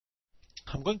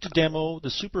I'm going to demo the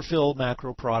Superfill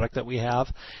macro product that we have,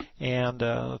 and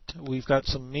we've got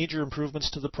some major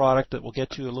improvements to the product that we'll get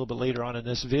to a little bit later on in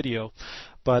this video.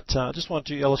 But I just want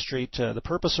to illustrate the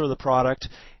purpose of the product.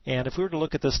 And if we were to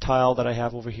look at this tile that I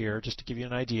have over here, just to give you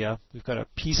an idea, we've got a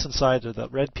piece inside of the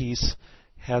red piece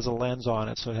has a lens on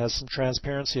it, so it has some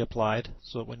transparency applied,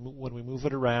 so when we move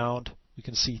it around, we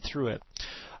can see through it.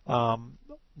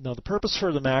 Now the purpose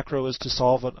for the macro is to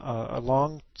solve a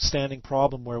long-standing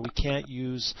problem where we can't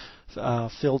use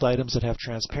filled items that have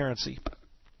transparency.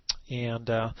 And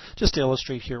just to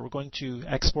illustrate here, we're going to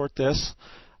export this.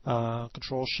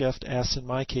 Control-Shift-S in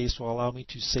my case will allow me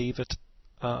to save it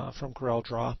from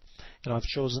Coreldraw. And I've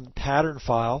chosen pattern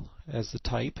file as the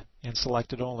type and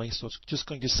select it only, so it's just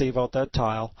going to save out that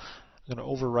tile. I'm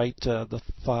going to overwrite the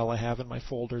file I have in my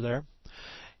folder there.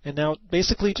 And now,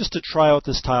 basically, just to try out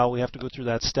this tile, we have to go through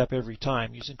that step every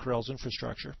time using Corel's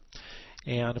infrastructure.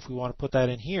 And if we want to put that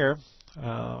in here,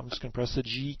 I'm just going to press the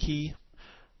G key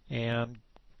and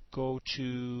go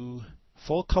to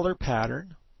Full Color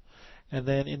Pattern. And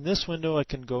then in this window, I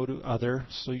can go to Other.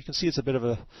 So you can see it's a bit of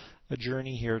a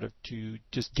journey here to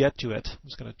just get to it. I'm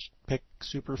just going to pick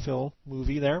Superfill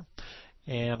Movie there,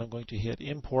 and I'm going to hit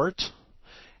Import.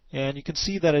 And you can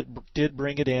see that it did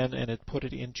bring it in, and it put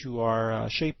it into our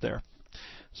shape there.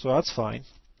 So that's fine.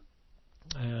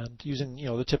 And using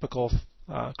the typical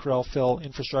Corel fill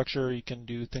infrastructure, you can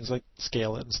do things like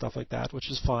scale it and stuff like that, which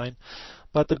is fine.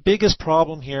 But the biggest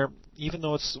problem here, even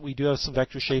though we do have some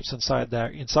vector shapes inside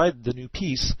the new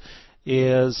piece,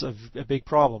 is a big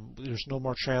problem. There's no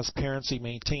more transparency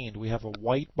maintained. We have a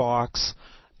white box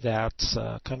that's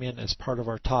come in as part of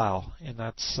our tile, and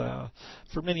that's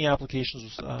for many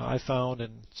applications I found,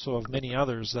 and so have many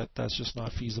others, that's just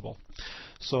not feasible.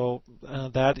 So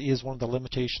that is one of the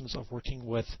limitations of working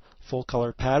with full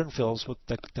color pattern fills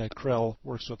that Corel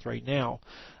works with right now.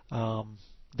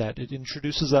 That it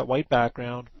introduces that white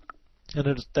background,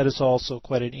 and that is also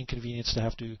quite an inconvenience to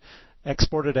have to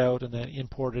export it out and then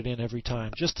import it in every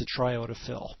time just to try out a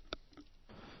fill.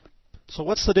 So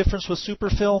what's the difference with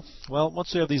Superfill? Well,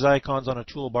 once you have these icons on a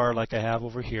toolbar like I have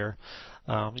over here,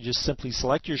 you just simply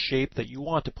select your shape that you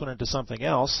want to put into something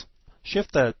else,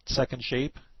 shift that second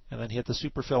shape, and then hit the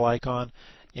Superfill icon,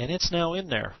 and it's now in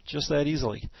there, just that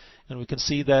easily. And we can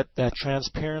see that that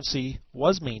transparency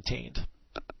was maintained.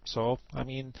 So, I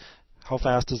mean, how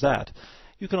fast is that?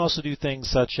 You can also do things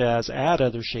such as add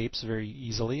other shapes very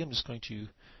easily. I'm just going to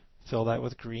fill that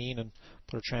with green and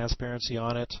put a transparency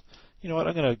on it. You know what,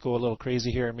 I'm going to go a little crazy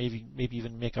here and maybe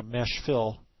even make a mesh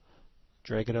fill.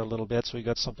 Drag it out a little bit so we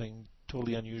got something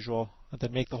totally unusual. And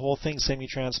then make the whole thing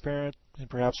semi-transparent and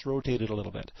perhaps rotate it a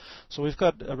little bit. So we've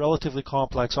got a relatively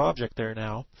complex object there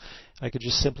now. I could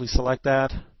just simply select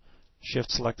that,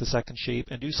 shift select the second shape,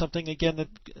 and do something again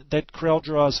that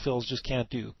Coreldraw's fills just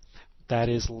can't do. That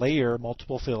is layer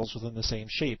multiple fills within the same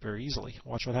shape very easily.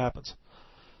 Watch what happens.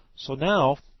 So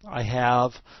now I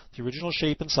have the original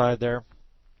shape inside there.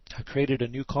 I created a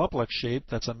new complex shape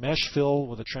that's a mesh fill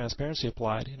with a transparency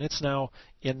applied, and it's now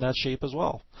in that shape as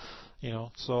well.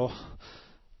 So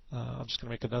I'm just going to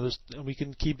make another, and we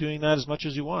can keep doing that as much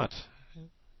as you want.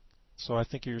 So I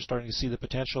think you're starting to see the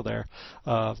potential there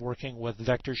of working with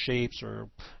vector shapes or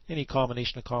any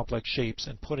combination of complex shapes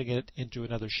and putting it into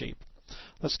another shape.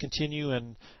 Let's continue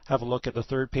and have a look at the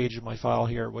third page of my file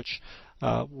here, which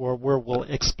where we'll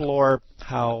explore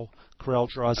how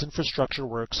Coreldraw's infrastructure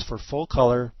works for full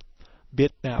color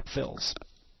bitmap fills.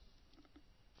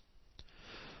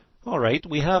 Alright,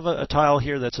 we have a tile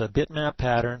here that's a bitmap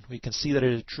pattern. We can see that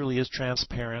it truly is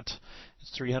transparent.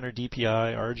 It's 300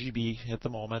 dpi RGB at the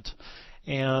moment.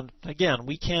 And again,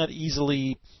 we can't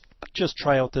easily just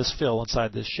try out this fill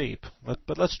inside this shape.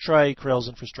 But let's try Corel's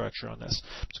infrastructure on this.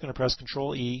 I'm just going to press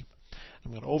Control E.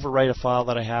 I'm going to overwrite a file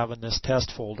that I have in this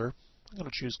test folder. I'm going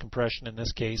to choose compression in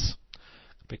this case.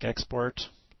 Pick export.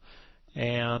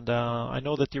 And I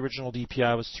know that the original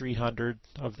DPI was 300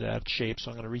 of that shape, so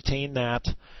I'm going to retain that.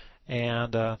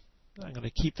 And I'm going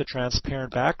to keep the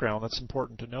transparent background. That's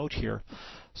important to note here,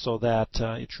 so that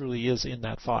it truly is in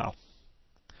that file.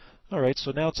 Alright,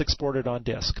 so now it's exported on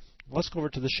disk. Let's go over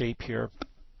to the shape here.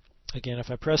 Again, if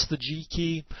I press the G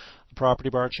key, the property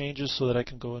bar changes so that I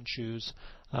can go and choose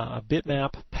a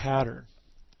bitmap pattern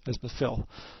as the fill.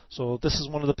 So this is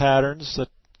one of the patterns that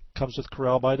comes with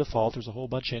Corel by default. There's a whole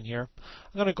bunch in here.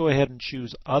 I'm going to go ahead and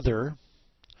choose Other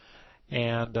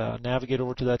and navigate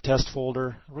over to that test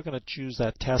folder. We're going to choose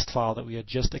that test file that we had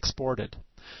just exported.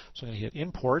 So I'm going to hit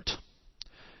Import.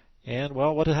 And,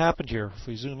 well, what had happened here? If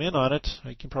we zoom in on it,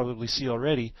 you can probably see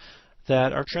already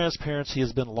that our transparency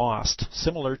has been lost,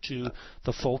 similar to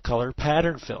the full color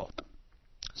pattern fill.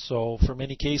 So for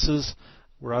many cases,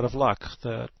 we're out of luck.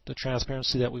 The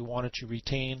transparency that we wanted to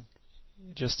retain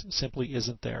just simply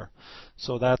isn't there.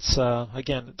 So that's,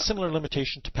 again, similar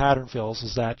limitation to pattern fills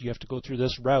is that you have to go through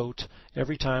this route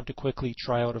every time to quickly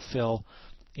try out a fill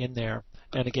in there.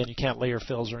 And again, you can't layer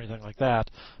fills or anything like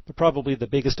that. But probably the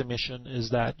biggest omission is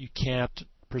that you can't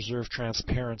preserve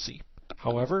transparency.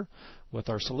 However, with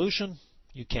our solution,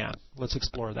 you can. Let's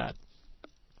explore that.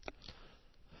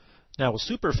 Now with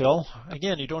Superfill,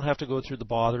 again, you don't have to go through the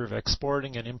bother of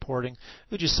exporting and importing.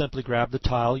 You just simply grab the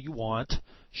tile you want,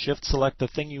 shift select the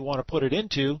thing you want to put it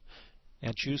into,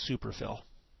 and choose Superfill.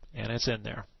 And it's in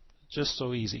there. Just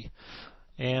so easy.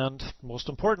 And most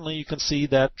importantly, you can see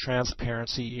that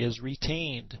transparency is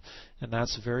retained. And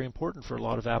that's very important for a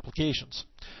lot of applications.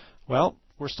 Well,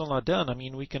 we're still not done. I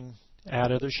mean, we can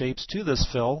add other shapes to this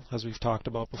fill, as we've talked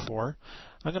about before.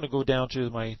 I'm going to go down to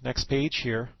my next page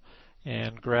here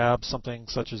and grab something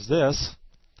such as this.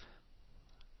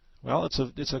 Well,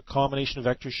 it's a combination of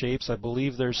vector shapes. I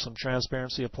believe there's some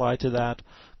transparency applied to that.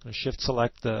 I'm going to shift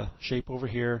select the shape over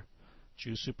here,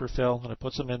 choose Superfill, and it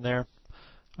puts them in there.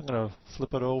 I'm going to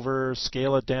flip it over,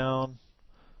 scale it down,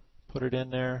 put it in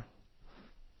there,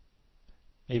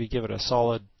 maybe give it a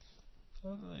solid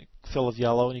fill of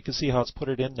yellow, and you can see how it's put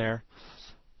it in there.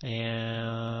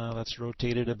 And let's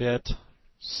rotate it a bit,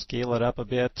 scale it up a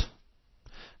bit.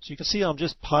 So you can see I'm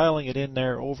just piling it in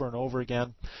there over and over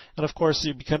again. And of course,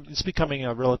 it's becoming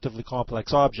a relatively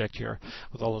complex object here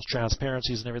with all those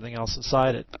transparencies and everything else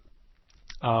inside it.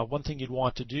 One thing you'd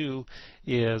want to do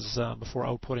is, before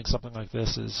outputting something like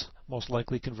this, is most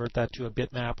likely convert that to a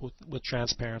bitmap with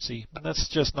transparency. And that's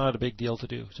just not a big deal to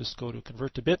do. Just go to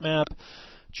convert to bitmap,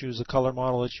 choose the color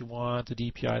model that you want, the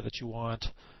DPI that you want,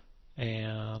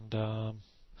 and it'll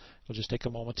just take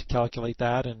a moment to calculate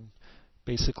that and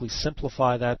basically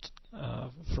simplify that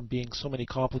from being so many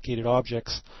complicated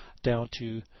objects down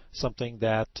to something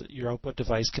that your output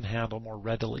device can handle more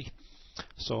readily.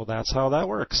 So that's how that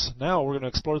works. Now we're going to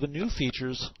explore the new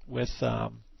features with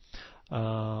the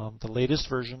latest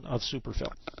version of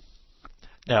Superfill.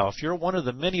 Now, if you're one of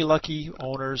the many lucky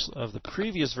owners of the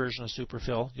previous version of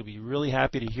Superfill, you'll be really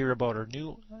happy to hear about our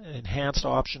new enhanced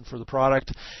option for the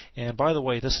product. And by the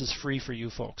way, this is free for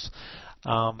you folks.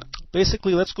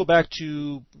 Basically, let's go back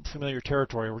to familiar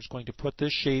territory. We're just going to put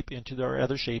this shape into our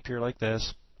other shape here like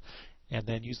this, and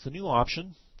then use the new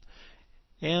option.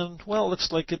 And, well, it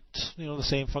looks like it, the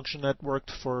same function that worked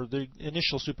for the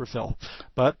initial Superfill.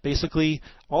 But basically,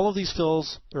 all of these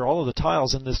fills, or all of the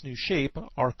tiles in this new shape,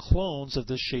 are clones of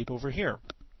this shape over here.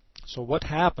 So what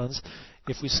happens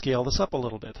if we scale this up a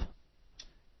little bit?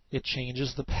 It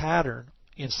changes the pattern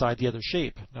inside the other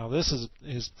shape. Now this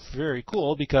is very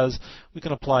cool because we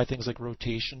can apply things like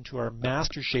rotation to our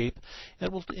master shape,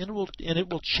 and it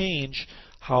will change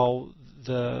how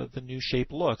the new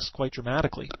shape looks quite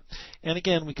dramatically. And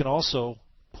again, we can also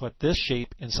put this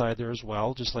shape inside there as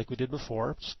well, just like we did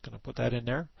before. Just going to put that in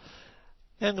there.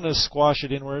 And I'm going to squash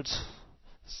it inwards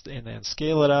and then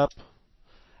scale it up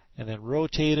and then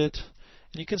rotate it.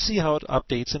 And you can see how it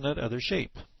updates in that other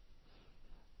shape.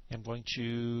 I'm going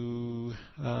to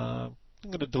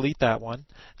delete that one,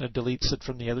 and it deletes it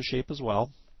from the other shape as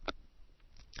well.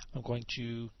 I'm going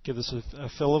to give this a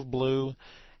fill of blue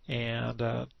and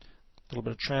a little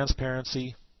bit of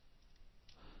transparency.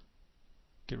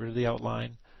 Get rid of the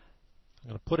outline.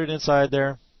 I'm going to put it inside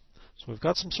there. So we've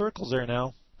got some circles there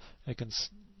now. I can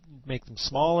make them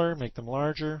smaller, make them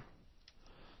larger,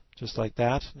 just like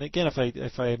that. And again,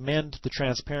 if I amend the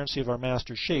transparency of our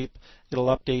master shape,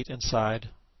 it'll update inside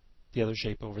the other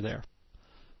shape over there.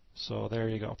 So there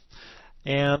you go.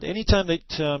 And anytime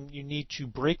that you need to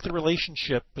break the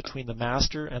relationship between the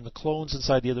master and the clones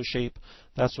inside the other shape,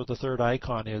 that's what the third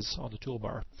icon is on the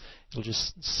toolbar. You'll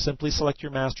just simply select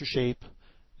your master shape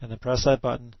and then press that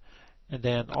button, and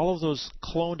then all of those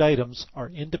cloned items are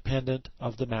independent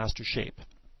of the master shape.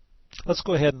 Let's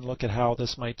go ahead and look at how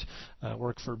this might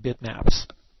work for bitmaps.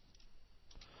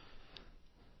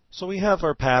 So we have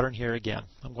our pattern here again.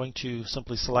 I'm going to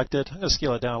simply select it. I'm going to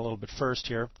scale it down a little bit first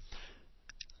here.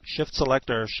 Shift select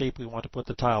our shape we want to put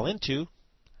the tile into.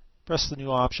 Press the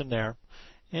new option there.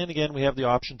 And again, we have the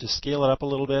option to scale it up a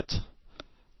little bit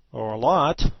or a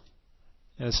lot.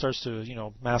 And it starts to,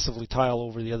 massively tile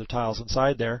over the other tiles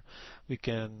inside there. We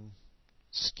can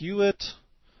skew it,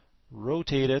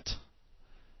 rotate it,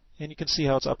 and you can see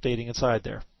how it's updating inside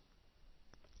there.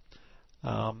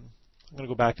 I'm going to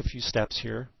go back a few steps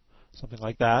here. Something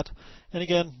like that. And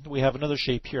again, we have another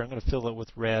shape here. I'm going to fill it with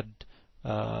red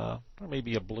or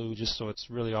maybe a blue just so it's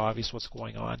really obvious what's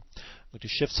going on. I'm going to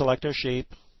shift select our shape,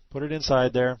 put it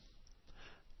inside there,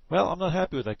 Well, I'm not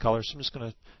happy with that color, so I'm just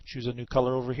going to choose a new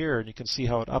color over here, and you can see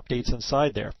how it updates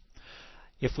inside there.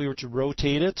 If we were to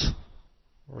rotate it,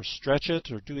 or stretch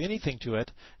it, or do anything to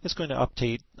it, it's going to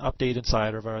update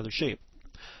inside of our other shape.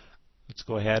 Let's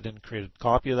go ahead and create a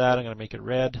copy of that. I'm going to make it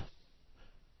red.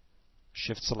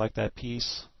 Shift select that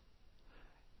piece.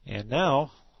 And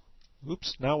now,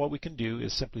 now what we can do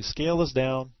is simply scale this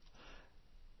down,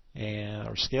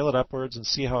 or scale it upwards, and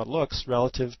see how it looks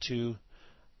relative to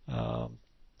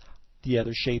the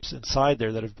other shapes inside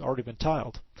there that have already been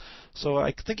tiled. So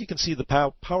I think you can see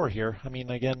the power here. I mean,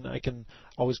 again, I can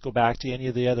always go back to any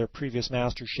of the other previous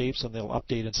master shapes and they'll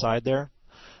update inside there.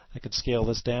 I can scale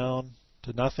this down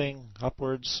to nothing,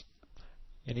 upwards,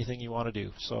 anything you want to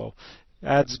do. So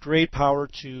adds great power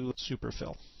to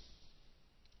Superfill.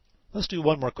 Let's do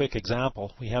one more quick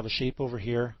example. We have a shape over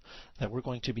here that we're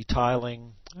going to be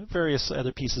tiling various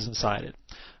other pieces inside it.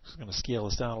 So I'm going to scale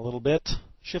this down a little bit,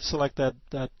 shift select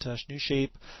that new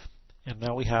shape, and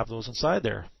now we have those inside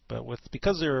there. But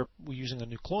because we're using the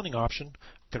new cloning option,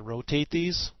 we can rotate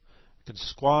these, we can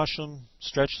squash them,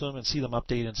 stretch them, and see them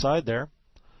update inside there.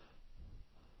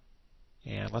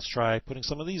 And let's try putting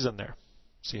some of these in there.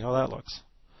 See how that looks.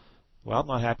 Well, I'm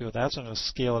not happy with that, so I'm going to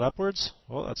scale it upwards.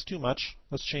 Well, that's too much.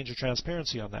 Let's change the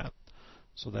transparency on that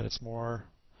so that it's more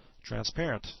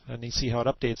transparent. And you see how it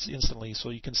updates instantly, so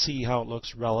you can see how it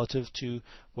looks relative to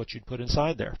what you'd put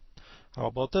inside there. How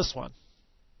about this one?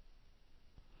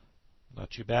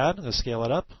 Not too bad. I'm going to scale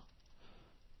it up.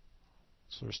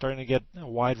 So we're starting to get a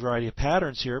wide variety of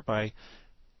patterns here by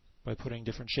putting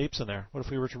different shapes in there. What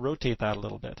if we were to rotate that a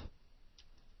little bit?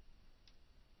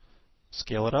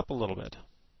 Scale it up a little bit.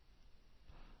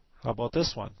 How about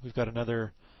this one? We've got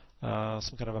another,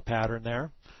 some kind of a pattern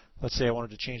there. Let's say I wanted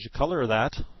to change the color of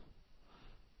that.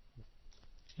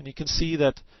 And you can see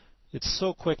that it's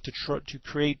so quick to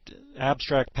create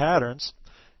abstract patterns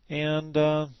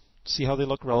and see how they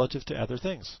look relative to other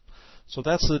things. So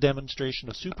that's the demonstration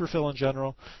of Superfill in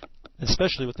general,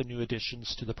 especially with the new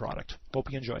additions to the product.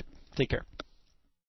 Hope you enjoyed. Take care.